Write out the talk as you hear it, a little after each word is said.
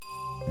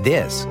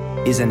This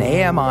is an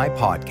AMI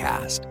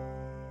podcast.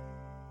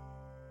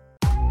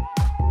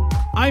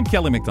 I'm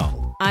Kelly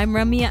McDonald. I'm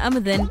Ramya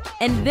Amadin,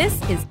 and this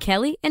is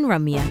Kelly and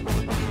Ramya.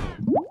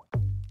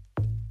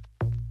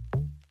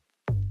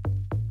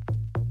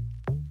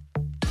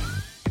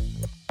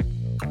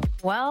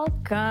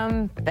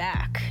 Welcome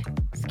back.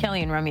 It's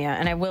Kelly and Ramya,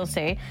 and I will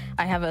say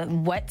I have a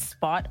wet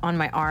spot on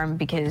my arm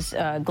because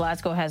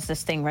Glasgow has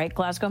this thing, right?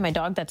 Glasgow, my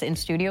dog that's in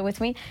studio with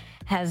me,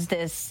 has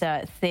this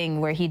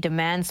thing where he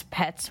demands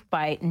pets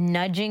by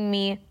nudging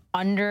me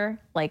under,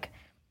 like,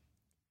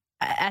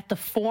 at the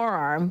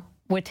forearm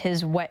with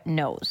his wet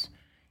nose.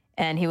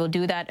 And he will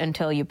do that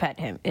until you pet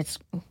him. It's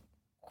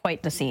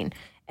quite the scene.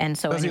 And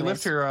so does he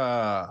lift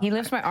your he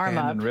lifts my arm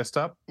hand up and wrist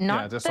up?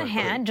 Not just the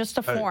hand, just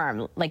the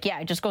forearm. Like, yeah,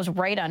 it just goes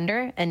right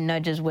under and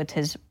nudges with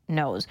his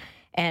nose.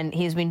 And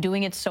he's been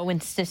doing it so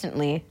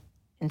incessantly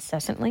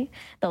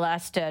the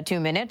last 2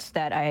 minutes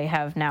that I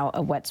have now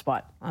a wet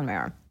spot on my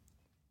arm.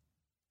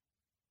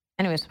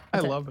 Anyways, I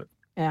love it.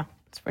 Yeah,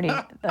 it's pretty.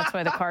 That's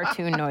why the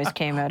cartoon noise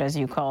came out, as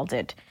you called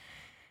it,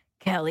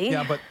 Kelly.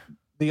 Yeah, but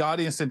the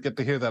audience didn't get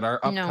to hear that. Our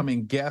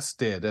upcoming guest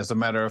did, as a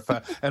matter of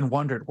fact, and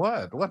wondered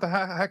what the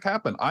heck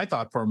happened. I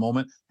thought for a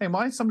moment, hey,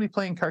 why is somebody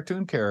playing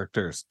cartoon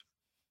characters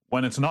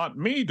when it's not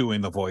me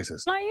doing the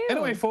voices? Not you.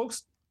 Anyway,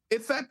 folks,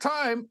 it's that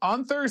time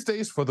on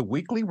Thursdays for the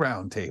weekly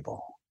Roundtable.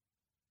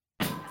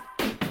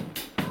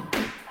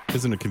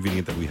 Isn't it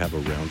convenient that we have a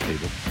round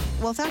table?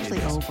 Well, it's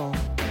actually oval.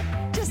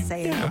 Just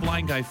saying. The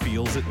blind guy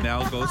feels it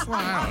now, goes, well,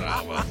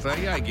 I don't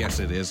know. I guess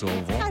it is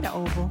oval. Kind of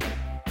oval.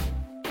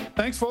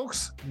 Thanks,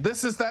 folks.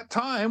 This is that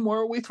time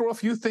where we throw a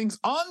few things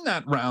on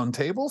that round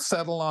table,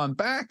 settle on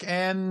back,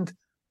 and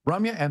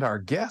Ramya and our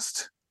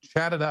guest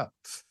chat it up.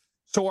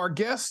 So our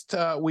guest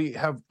we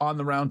have on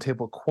the round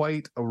table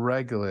quite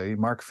regularly.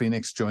 Mark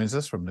Phoenix joins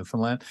us from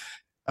Newfoundland.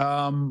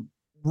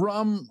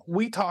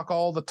 We talk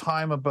all the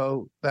time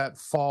about that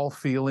fall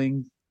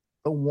feeling,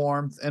 the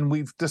warmth, and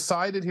we've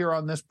decided here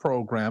on this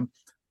program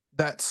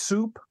that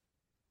soup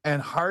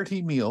and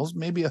hearty meals,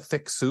 maybe a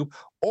thick soup,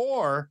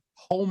 or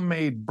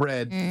homemade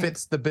bread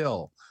fits the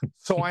bill.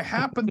 So I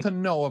happen to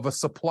know of a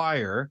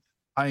supplier.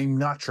 I'm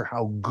not sure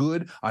how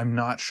good. I'm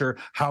not sure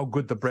how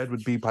good the bread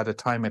would be by the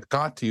time it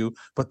got to you.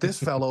 But this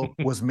fellow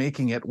was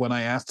making it when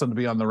I asked him to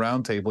be on the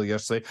round table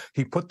yesterday.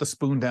 He put the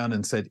spoon down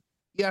and said,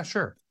 yeah,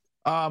 sure.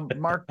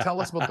 Mark, tell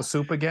us about the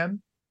soup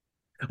again.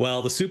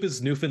 Well, the soup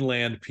is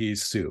Newfoundland pea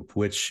soup,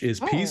 which is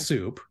pea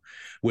soup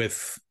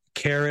with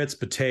carrots,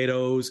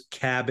 potatoes,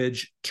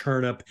 cabbage,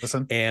 turnip,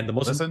 and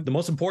the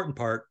most important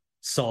part,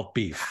 salt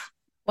beef.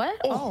 What?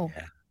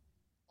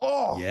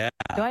 Yeah.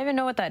 Do I even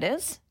know what that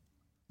is?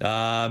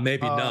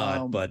 Maybe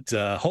not, but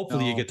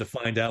hopefully you get to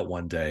find out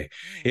one day.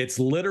 It's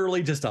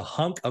literally just a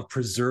hunk of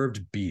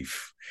preserved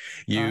beef.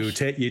 You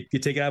take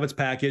it out of its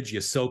package,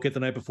 you soak it the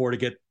night before to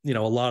get, a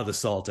lot of the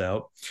salt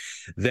out.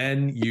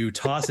 Then you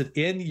toss it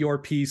in your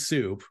pea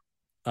soup,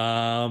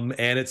 and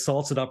it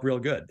salts it up real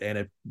good, and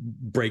it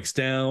breaks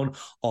down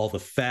all the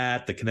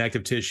fat, the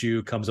connective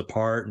tissue comes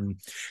apart and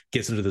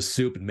gets into the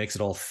soup and makes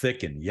it all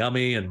thick and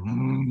yummy.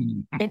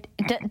 And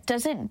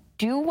does it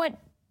do what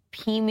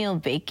pea meal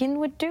bacon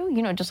would do?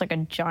 Just like a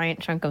giant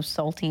chunk of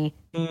salty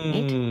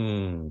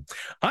meat?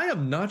 I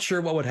am not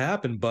sure what would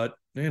happen, but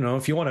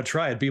if you want to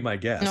try it, be my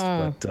guest.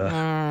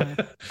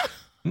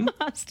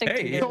 Stick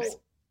to yours.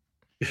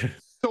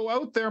 So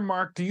out there,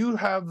 Mark, do you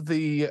have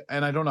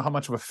and I don't know how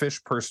much of a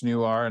fish person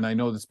you are, and I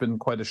know there's been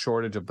quite a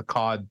shortage of the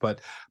cod,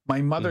 but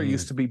my mother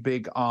used to be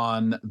big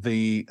on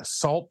the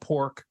salt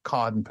pork,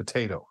 cod, and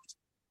potatoes.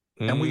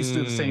 And we used to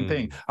do the same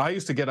thing. I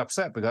used to get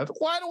upset because,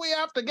 why do we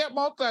have to get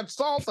most of that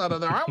salt out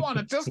of there? I want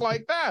it just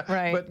like that.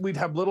 Right. But we'd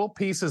have little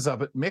pieces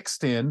of it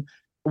mixed in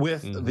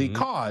with the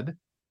cod.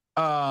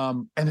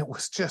 And it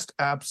was just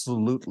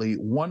absolutely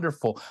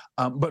wonderful.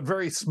 But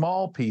very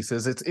small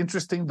pieces. It's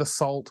interesting, the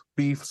salt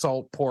beef,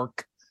 salt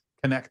pork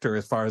connector,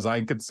 as far as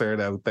I'm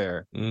concerned, out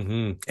there.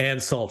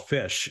 And salt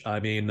fish. I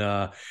mean,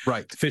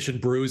 right. Fish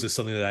and brews is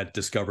something that I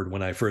discovered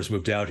when I first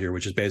moved out here,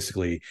 which is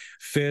basically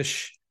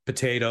fish,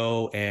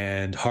 potato,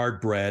 and hard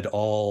bread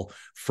all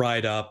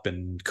fried up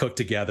and cooked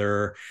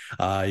together.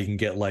 You can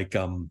get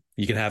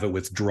you can have it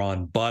with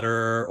drawn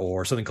butter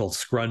or something called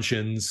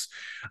scrunchions,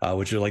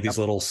 which are like these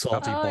little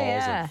salty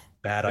balls of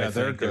fat. I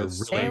think they're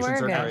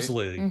really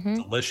absolutely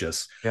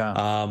delicious.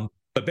 Yeah.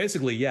 But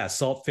basically,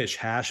 saltfish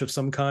hash of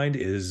some kind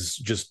is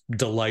just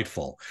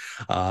delightful.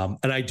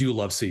 And I do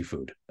love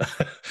seafood.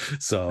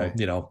 So,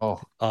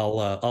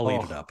 I'll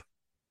eat it up.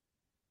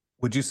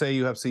 Would you say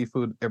you have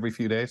seafood every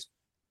few days?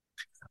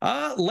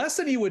 Less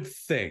than you would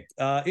think.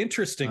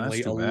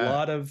 Interestingly, a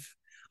lot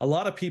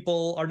of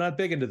people are not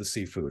big into the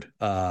seafood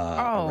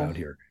around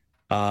here.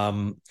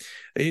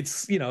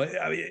 It's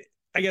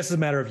I guess it's a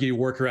matter of you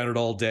work around it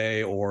all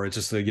day, or it's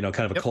just a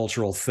kind of a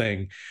cultural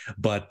thing.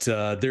 But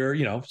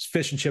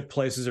fish and chip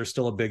places are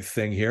still a big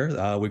thing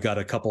here. We've got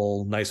a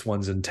couple nice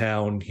ones in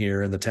town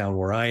here in the town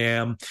where I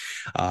am,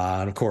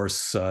 and of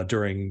course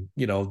during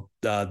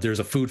there's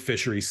a food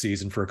fishery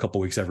season for a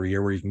couple weeks every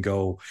year where you can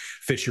go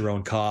fish your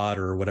own cod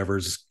or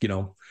whatever's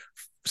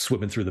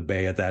swimming through the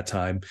bay at that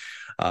time.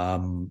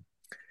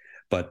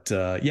 But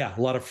yeah,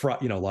 a lot of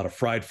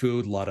fried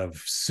food, a lot of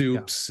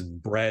soups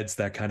and breads,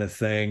 that kind of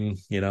thing.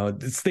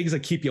 It's things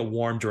that keep you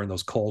warm during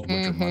those cold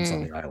winter months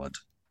on the island.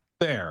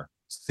 There.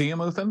 See you,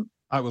 Muthan?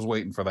 I was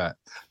waiting for that.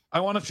 I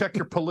want to check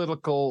your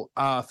political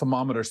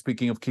thermometer.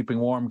 Speaking of keeping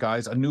warm,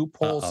 guys, a new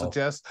poll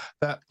suggests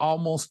that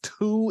almost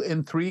 2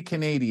 in 3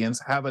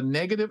 Canadians have a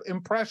negative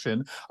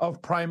impression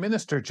of Prime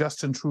Minister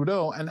Justin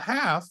Trudeau, and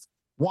half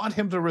want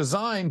him to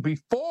resign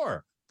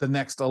before the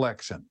next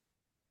election.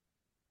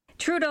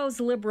 Trudeau's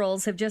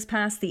Liberals have just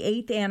passed the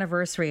 8th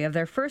anniversary of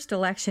their first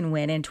election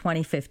win in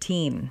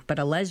 2015. But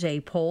a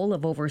Leger poll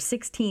of over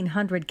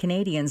 1,600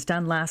 Canadians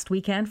done last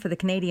weekend for the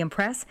Canadian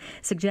Press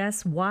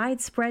suggests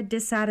widespread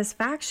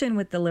dissatisfaction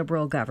with the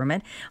Liberal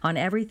government on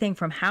everything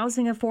from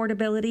housing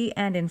affordability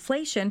and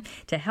inflation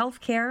to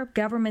healthcare,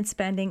 government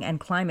spending,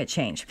 and climate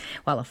change.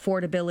 While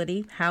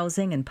affordability,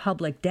 housing, and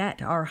public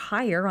debt are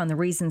higher on the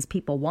reasons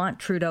people want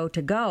Trudeau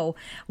to go,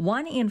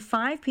 1 in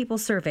 5 people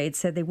surveyed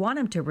said they want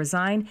him to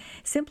resign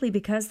simply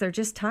because they're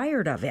just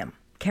tired of him.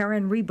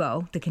 Karen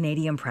Rebo, the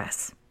Canadian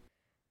Press.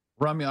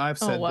 Ramya, I've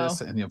said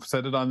this, and you've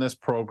said it on this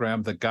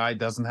program. The guy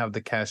doesn't have the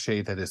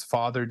cachet that his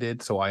father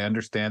did, so I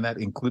understand that,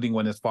 including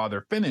when his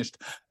father finished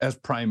as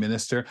prime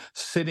minister,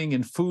 sitting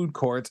in food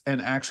courts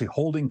and actually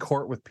holding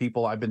court with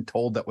people, I've been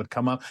told, that would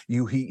come up.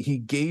 He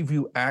gave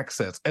you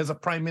access. As a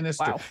prime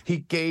minister, he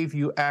gave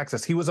you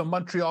access. He was a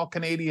Montreal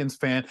Canadiens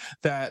fan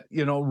that,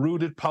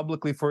 rooted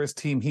publicly for his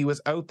team. He was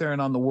out there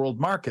and on the world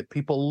market.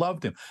 People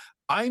loved him.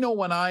 I know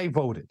when I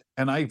voted,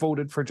 and I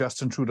voted for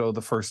Justin Trudeau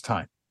the first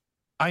time,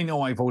 I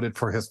know I voted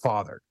for his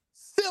father.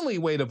 Silly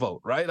way to vote,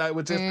 right? I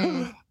would just,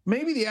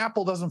 maybe the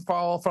apple doesn't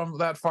fall from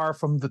that far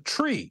from the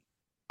tree.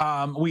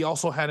 We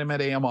also had him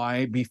at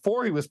AMI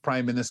before he was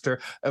prime minister,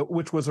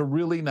 which was a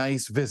really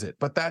nice visit.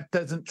 But that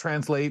doesn't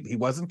translate. He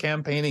wasn't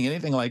campaigning,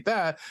 anything like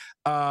that.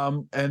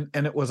 And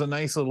it was a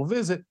nice little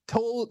visit.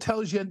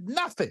 Tells you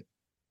nothing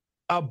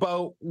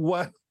about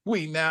what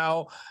we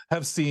now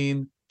have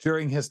seen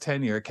during his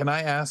tenure. Can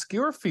I ask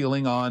your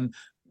feeling on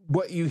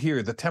what you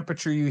hear, the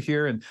temperature you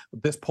hear in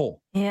this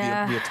poll?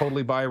 Yeah. Do you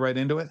totally buy right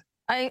into it?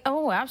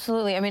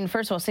 Absolutely. I mean,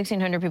 first of all,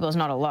 1,600 people is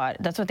not a lot.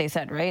 That's what they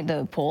said, right?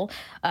 The poll.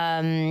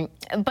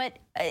 But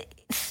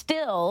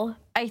still,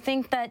 I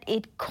think that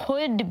it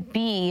could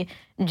be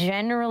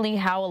generally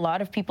how a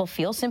lot of people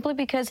feel, simply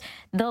because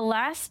the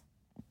last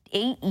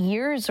 8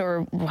 years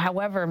or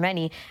however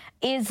many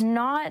is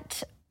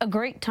not a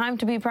great time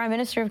to be Prime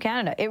Minister of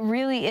Canada. It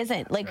really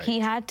isn't. That's right. He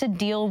had to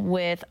deal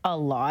with a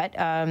lot.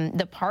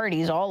 The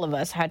parties, all of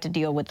us had to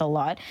deal with a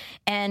lot.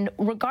 And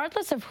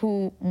regardless of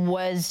who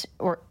was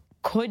or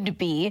could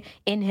be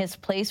in his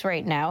place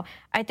right now,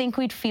 I think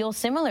we'd feel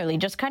similarly,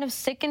 just kind of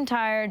sick and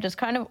tired, just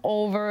kind of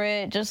over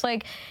it, just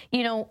like,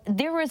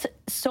 there was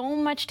so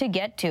much to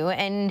get to.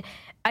 And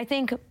I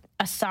think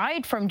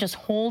aside from just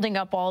holding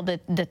up all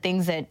the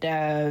things that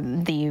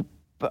the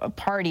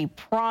party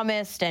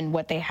promised and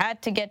what they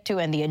had to get to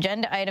and the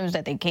agenda items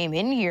that they came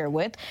in here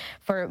with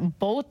for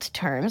both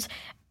terms,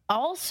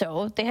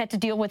 also they had to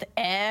deal with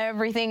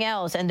everything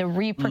else and the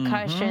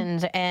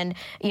repercussions and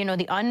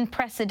the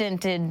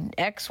unprecedented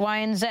X, Y,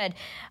 and Z.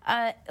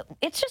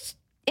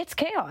 It's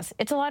chaos.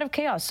 It's a lot of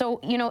chaos.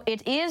 So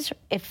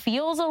it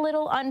feels a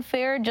little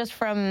unfair just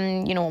from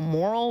a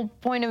moral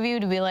point of view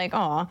to be like,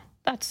 oh,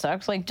 that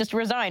sucks, like just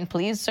resign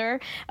please, sir.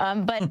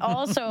 But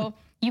also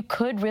you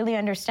could really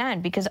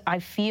understand, because I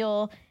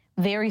feel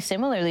very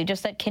similarly,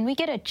 just that, can we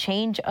get a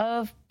change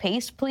of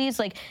pace, please?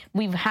 Like,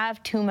 we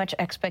have too much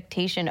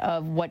expectation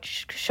of what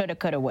shoulda,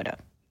 coulda, woulda.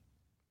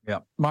 Yeah.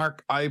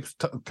 Mark, I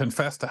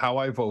confess to how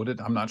I voted.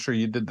 I'm not sure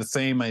you did the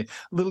same. A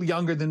little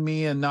younger than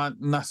me, and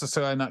not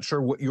necessarily, I'm not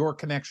sure what your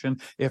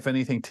connection, if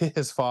anything, to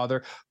his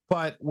father.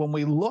 But when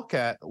we look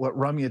at what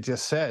Ramya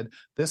just said,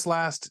 this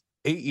last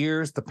 8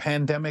 years, the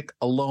pandemic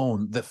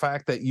alone, the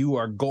fact that you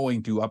are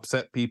going to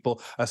upset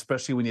people,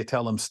 especially when you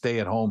tell them stay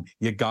at home,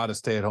 you got to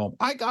stay at home.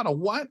 I got to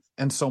what?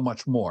 And so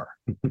much more.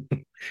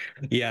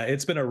 Yeah,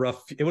 it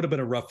would have been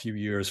a rough few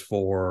years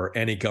for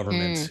any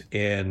government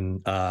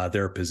in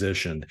their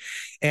position.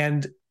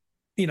 And,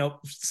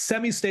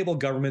 semi-stable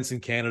governments in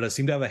Canada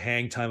seem to have a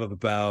hang time of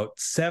about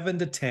 7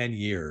 to 10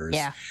 years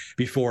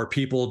before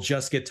people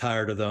just get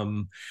tired of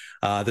them.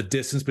 The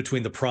distance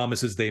between the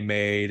promises they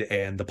made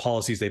and the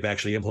policies they've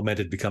actually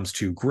implemented becomes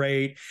too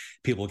great.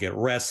 People get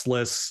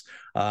restless,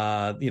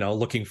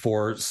 looking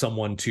for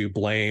someone to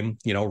blame,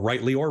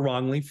 rightly or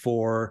wrongly,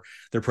 for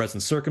their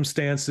present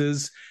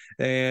circumstances.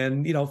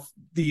 And,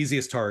 the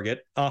easiest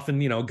target, often,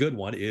 a good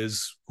one,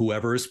 is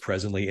whoever is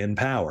presently in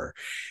power.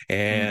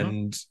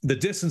 And the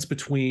distance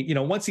between,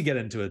 once you get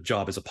into a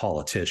job as a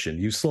politician,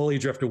 you slowly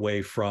drift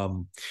away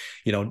from,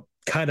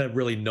 kind of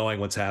really knowing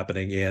what's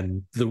happening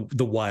in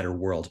the wider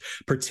world,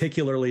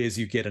 particularly as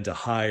you get into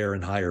higher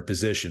and higher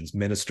positions,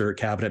 minister,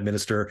 cabinet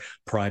minister,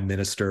 prime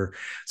minister.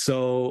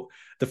 So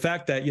the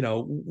fact that,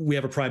 we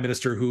have a prime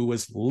minister who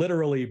was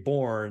literally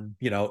born,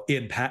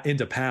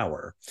 into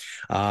power,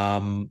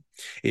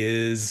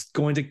 is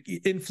going to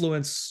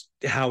influence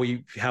how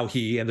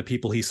he and the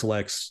people he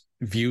selects,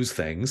 views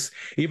things,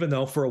 even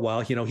though for a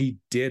while, he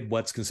did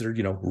what's considered,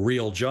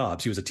 real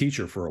jobs. He was a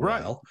teacher for a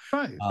while.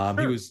 Right.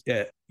 He was,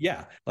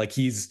 like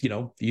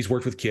he's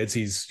worked with kids,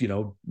 he's,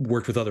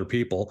 worked with other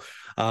people.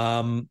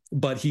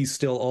 But he's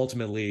still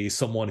ultimately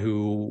someone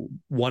who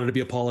wanted to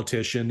be a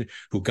politician,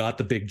 who got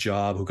the big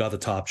job, who got the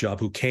top job,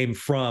 who came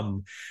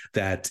from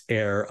that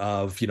air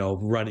of,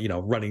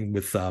 running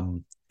with,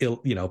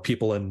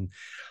 people in,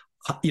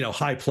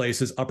 high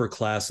places, upper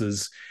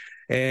classes.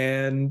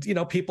 And,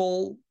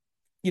 people,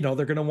 they're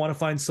going to want to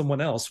find someone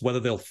else. Whether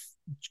they'll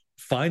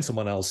find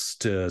someone else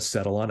to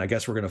settle on, I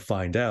guess we're going to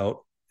find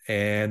out.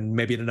 And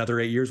maybe in another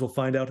 8 years, we'll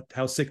find out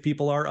how sick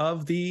people are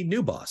of the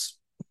new boss.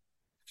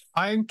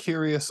 I'm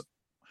curious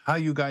how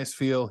you guys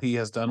feel he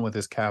has done with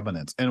his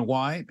cabinets. And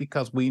why?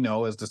 Because we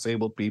know as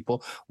disabled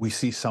people, we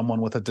see someone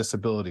with a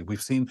disability.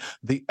 We've seen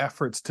the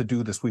efforts to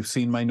do this. We've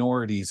seen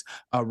minorities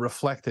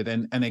reflected.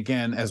 And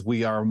again, as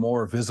we are a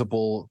more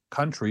visible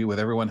country with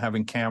everyone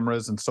having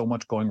cameras and so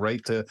much going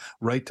right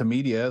to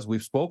media, as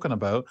we've spoken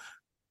about,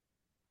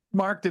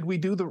 Mark,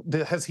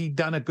 has he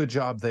done a good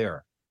job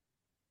there?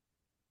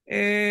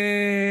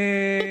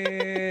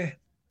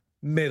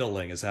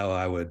 Middling is how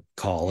I would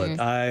call it.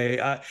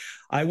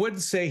 I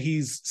wouldn't say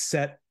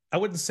I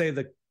wouldn't say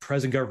the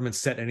present government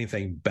set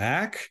anything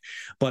back,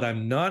 but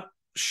I'm not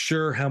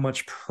sure how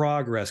much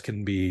progress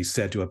can be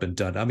said to have been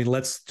done. I mean,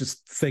 let's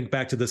just think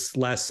back to this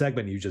last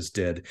segment you just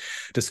did,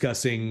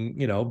 discussing,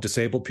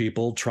 disabled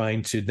people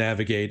trying to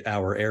navigate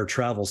our air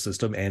travel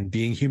system and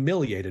being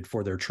humiliated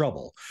for their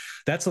trouble.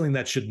 That's something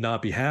that should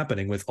not be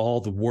happening with all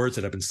the words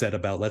that have been said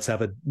about let's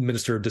have a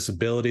minister of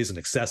disabilities and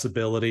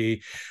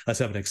accessibility, let's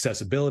have an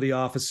accessibility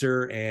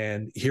officer.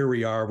 And here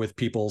we are with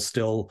people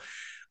still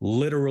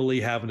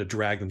literally having to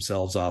drag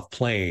themselves off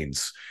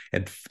planes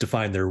and to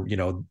find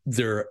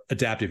their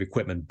adaptive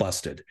equipment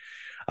busted.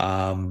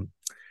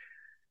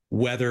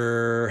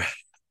 Whether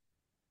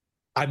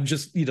I'm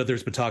just,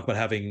 there's been talk about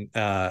having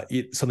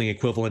something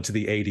equivalent to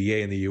the ADA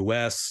in the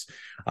US.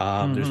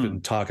 There's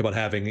been talk about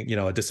having,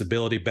 a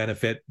disability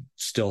benefit,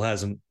 still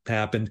hasn't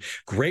happened.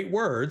 Great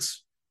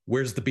words.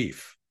 Where's the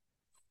beef?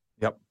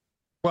 Yep.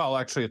 Well,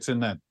 actually, it's in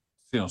that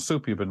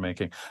soup you've been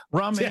making.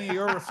 Rami,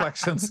 your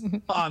reflections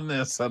on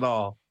this at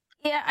all?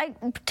 Yeah, I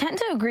tend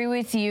to agree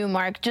with you,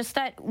 Mark, just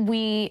that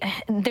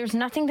there's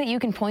nothing that you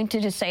can point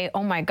to say,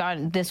 oh my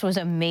God, this was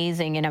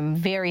amazing. And I'm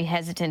very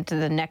hesitant that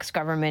the next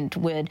government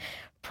would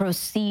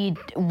proceed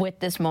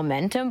with this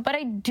momentum. But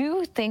I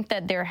do think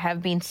that there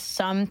have been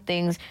some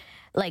things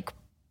like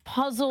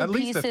puzzle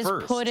pieces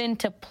put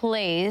into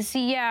place.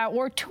 Yeah,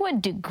 or to a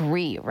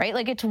degree, right?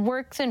 Like it's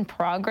works in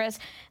progress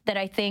that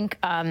I think,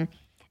 and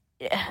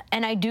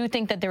I do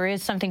think that there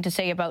is something to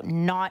say about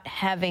not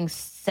having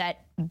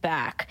set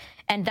back.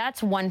 And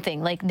that's one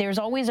thing. Like there's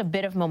always a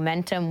bit of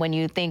momentum when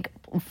you think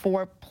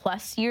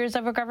 4+ years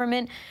of a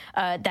government,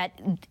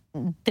 that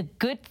the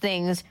good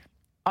things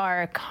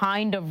are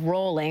kind of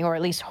rolling, or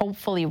at least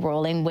hopefully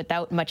rolling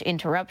without much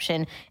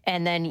interruption.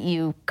 And then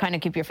you kind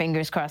of keep your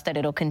fingers crossed that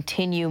it'll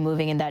continue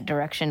moving in that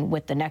direction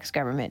with the next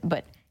government.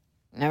 But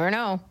never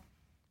know.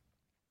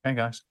 Hey,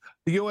 guys.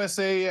 The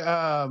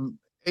USA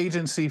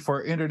Agency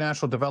for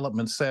International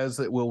Development says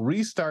it will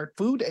restart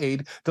food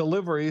aid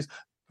deliveries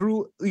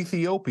through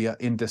Ethiopia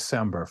in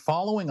December,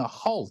 following a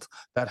halt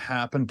that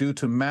happened due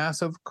to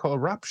massive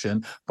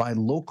corruption by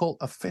local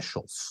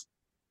officials.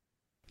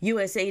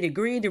 USAID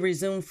agreed to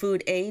resume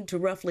food aid to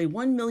roughly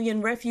 1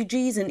 million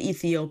refugees in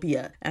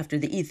Ethiopia after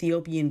the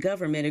Ethiopian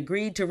government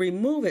agreed to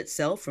remove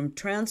itself from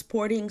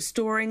transporting,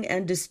 storing,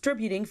 and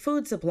distributing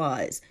food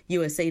supplies.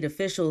 USAID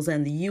officials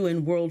and the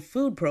UN World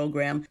Food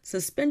Program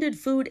suspended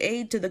food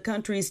aid to the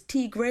country's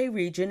Tigray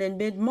region in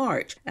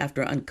mid-March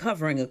after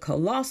uncovering a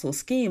colossal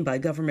scheme by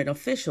government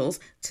officials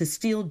to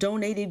steal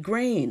donated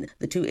grain.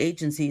 The two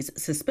agencies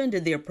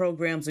suspended their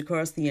programs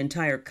across the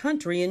entire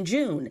country in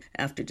June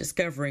after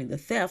discovering the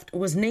theft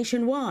was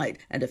nationwide,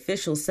 and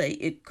officials say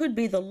it could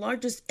be the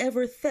largest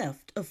ever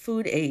theft of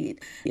food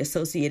aid. The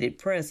Associated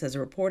Press has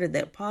reported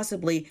that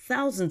possibly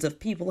thousands of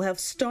people have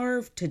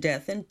starved to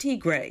death in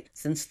Tigray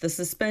since the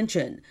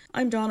suspension.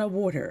 I'm Donna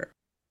Warder.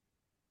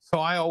 So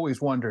I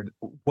always wondered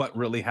what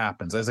really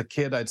happens. As a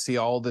kid, I'd see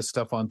all this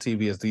stuff on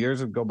TV as the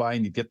years would go by,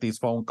 and you'd get these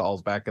phone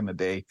calls back in the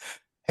day.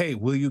 Hey,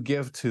 will you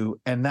give to?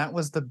 And that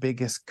was the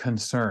biggest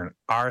concern.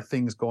 Are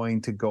things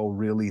going to go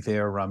really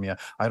there, Ramya?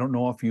 I don't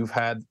know if you've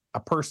had a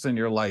person in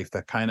your life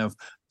that kind of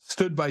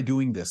stood by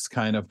doing this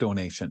kind of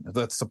donation,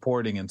 that's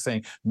supporting and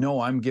saying,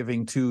 no, I'm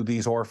giving to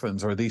these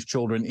orphans or these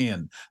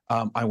children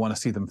I want to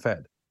see them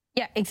fed.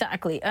 Yeah,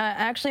 exactly.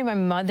 Actually, my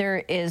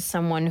mother is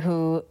someone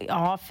who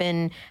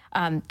often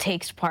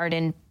takes part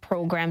in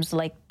programs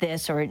like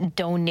this or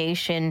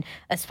donation,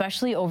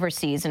 especially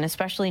overseas, and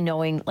especially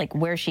knowing like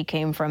where she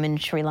came from in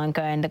Sri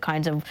Lanka and the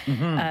kinds of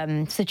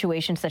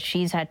situations that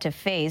she's had to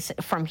face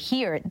from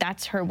here.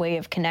 That's her way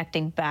of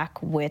connecting back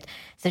with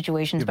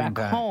situations back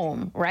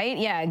home, right?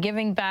 Yeah,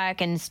 giving back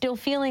and still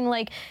feeling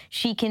like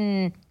she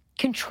can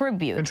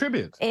contribute.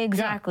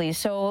 Exactly. Yeah.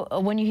 So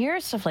when you hear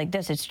stuff like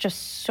this, it's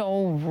just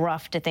so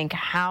rough to think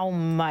how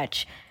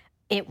much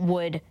it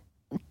would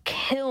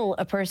kill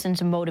a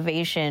person's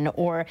motivation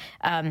or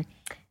how do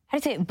you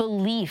say it?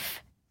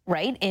 Belief,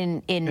 right?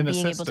 In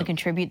being able to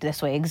contribute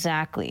this way.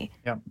 Exactly.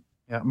 Yeah.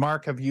 Yeah.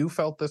 Mark, have you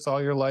felt this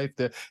all your life?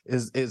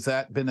 Is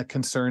that been a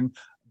concern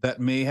that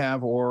may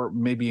have or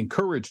maybe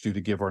encouraged you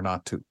to give or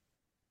not to?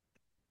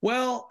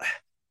 Well,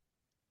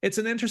 it's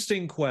an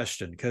interesting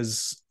question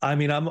because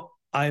I'm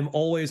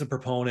always a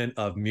proponent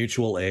of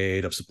mutual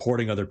aid, of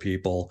supporting other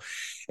people.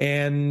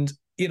 And,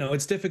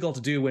 it's difficult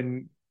to do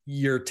when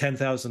you're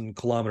 10,000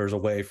 kilometers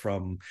away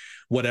from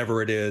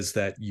whatever it is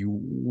that you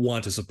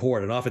want to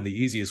support. And often the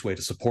easiest way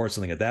to support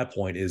something at that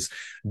point is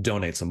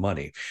donate some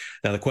money.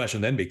 Now, the question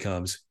then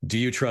becomes, do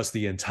you trust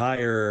the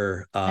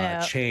entire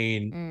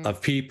chain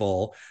of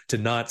people to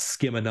not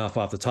skim enough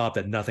off the top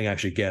that nothing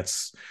actually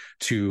gets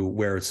to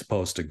where it's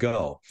supposed to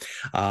go?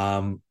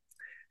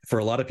 For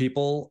a lot of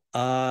people,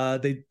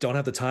 they don't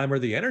have the time or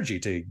the energy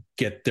to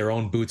get their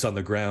own boots on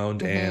the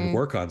ground and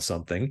work on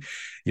something.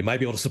 You might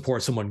be able to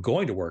support someone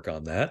going to work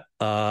on that.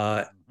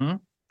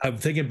 I'm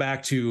thinking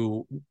back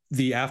to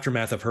the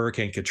aftermath of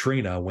Hurricane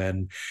Katrina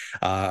when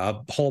a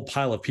whole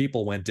pile of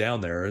people went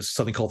down there. There's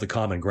something called the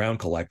Common Ground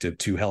Collective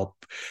to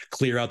help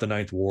clear out the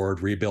Ninth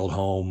Ward, rebuild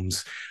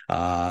homes,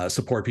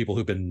 support people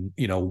who've been,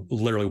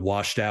 literally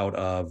washed out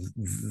of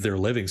their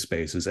living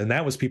spaces. And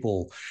that was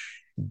people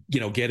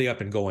getting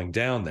up and going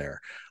down there.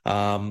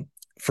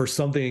 For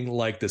something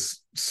like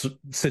this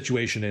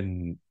situation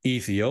in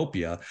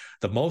Ethiopia,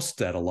 the most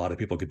that a lot of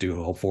people could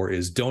do hope for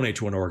is donate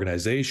to an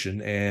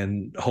organization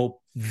and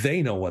hope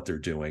they know what they're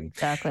doing.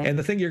 Exactly. And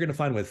the thing you're going to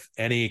find with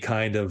any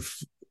kind of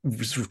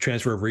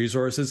transfer of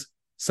resources,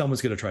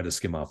 someone's going to try to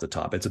skim off the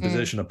top. It's a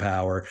position of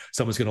power.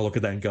 Someone's going to look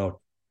at that and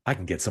go, I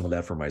can get some of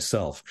that for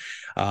myself.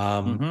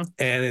 And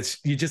it's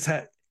just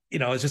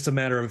a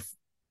matter of,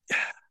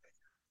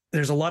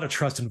 there's a lot of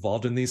trust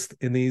involved in these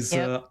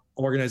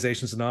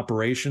organizations and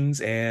operations,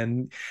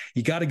 and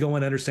you got to go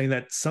and understand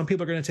that some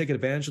people are going to take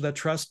advantage of that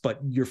trust, but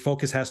your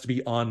focus has to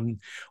be on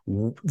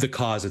the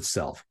cause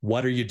itself.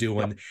 What are you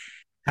doing? Yep.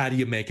 How do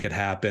you make it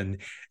happen,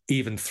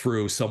 even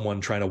through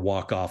someone trying to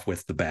walk off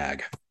with the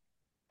bag?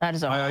 That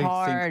is a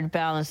hard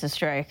balance to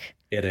strike.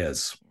 It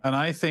is. And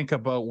I think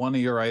about one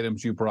of your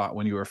items you brought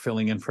when you were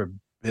filling in for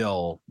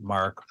Bill,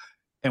 Mark.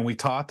 And we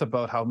talked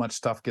about how much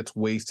stuff gets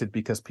wasted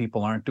because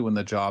people aren't doing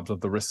the jobs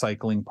of the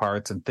recycling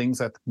parts, and things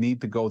that need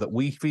to go that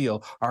we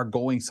feel are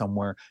going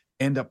somewhere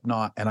end up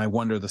not. And I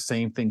wonder the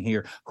same thing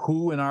here.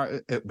 Who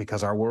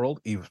because our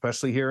world,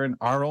 especially here in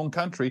our own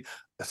country,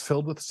 is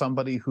filled with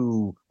somebody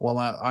who,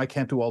 I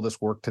can't do all this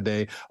work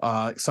today.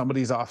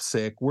 Somebody's off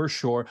sick. We're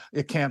sure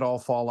it can't all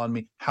fall on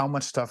me. How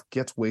much stuff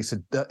gets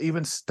wasted,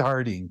 even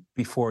starting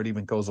before it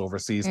even goes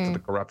overseas to the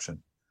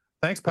corruption.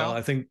 Thanks, pal. Well,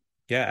 I think,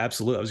 yeah,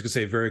 absolutely. I was going to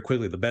say very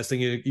quickly, the best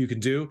thing you can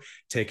do,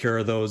 take care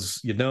of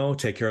those,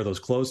 take care of those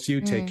close to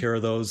you, take care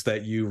of those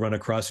that you run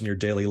across in your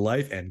daily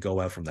life, and go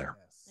out from there.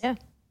 Yeah.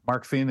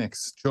 Mark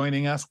Phoenix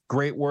joining us.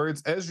 Great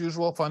words. As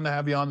usual, fun to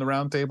have you on the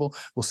roundtable.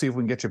 We'll see if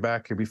we can get you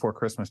back here before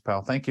Christmas,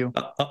 pal. Thank you.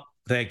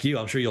 Thank you.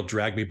 I'm sure you'll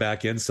drag me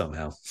back in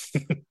somehow.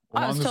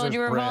 I was told you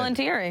were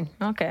volunteering.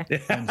 Okay.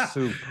 And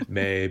soup.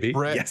 Maybe.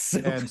 Bread. Yes.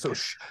 And so,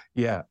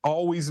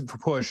 always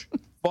push.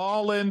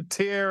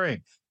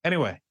 Volunteering.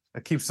 Anyway.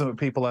 That keeps some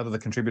people out of the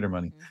contributor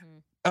money.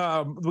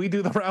 We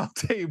do the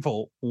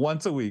roundtable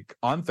once a week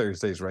on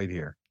Thursdays right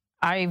here.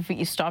 I've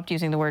stopped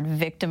using the word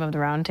victim of the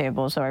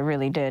roundtable, so I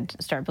really did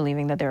start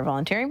believing that they were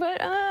volunteering.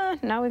 But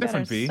now we've got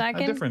a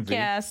second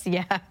guest.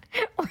 Yeah,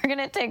 we're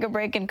gonna take a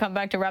break and come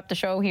back to wrap the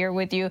show here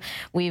with you.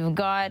 We've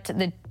got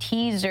the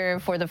teaser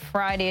for the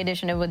Friday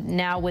edition of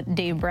Now with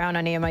Dave Brown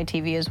on AMI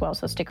TV as well.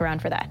 So stick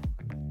around for that.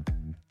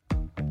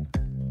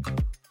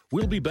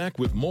 We'll be back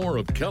with more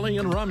of Kelly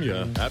and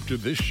Ramya after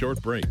this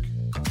short break.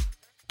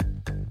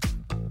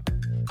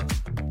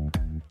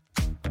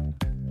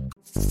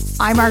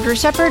 I'm Margaret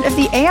Shepard of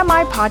the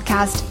AMI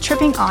podcast,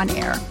 Tripping On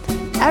Air.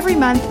 Every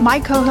month,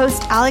 my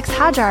co-host Alex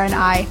Hajar and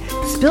I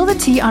spill the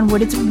tea on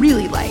what it's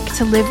really like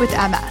to live with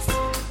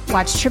MS.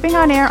 Watch Tripping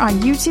On Air on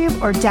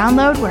YouTube or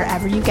download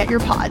wherever you get your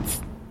pods.